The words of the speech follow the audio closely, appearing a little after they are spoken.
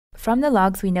From the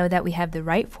logs, we know that we have the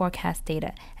right forecast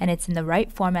data, and it's in the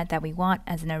right format that we want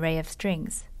as an array of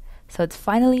strings. So it's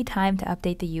finally time to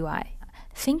update the UI.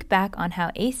 Think back on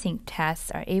how async tasks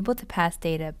are able to pass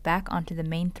data back onto the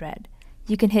main thread.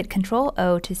 You can hit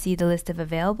Ctrl-O to see the list of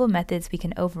available methods we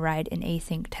can override in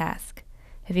async task.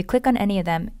 If you click on any of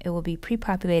them, it will be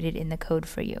pre-populated in the code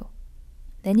for you.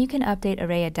 Then you can update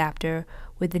ArrayAdapter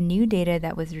with the new data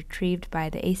that was retrieved by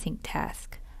the async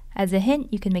task. As a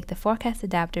hint, you can make the forecast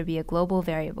adapter be a global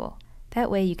variable.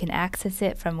 That way you can access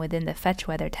it from within the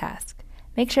fetch-weather task.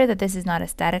 Make sure that this is not a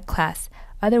static class,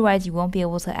 otherwise you won't be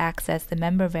able to access the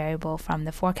member variable from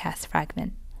the forecast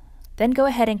fragment. Then go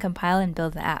ahead and compile and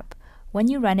build the app. When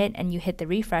you run it and you hit the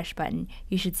refresh button,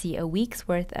 you should see a week's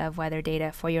worth of weather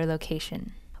data for your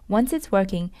location. Once it's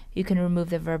working, you can remove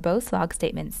the verbose log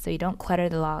statements so you don't clutter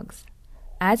the logs.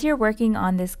 As you're working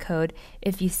on this code,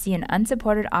 if you see an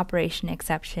unsupported operation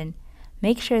exception,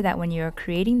 make sure that when you are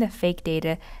creating the fake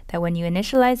data, that when you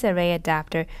initialize the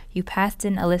ArrayAdapter, you passed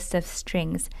in a list of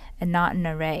strings and not an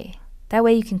array. That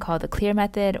way you can call the clear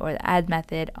method or the add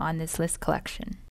method on this list collection.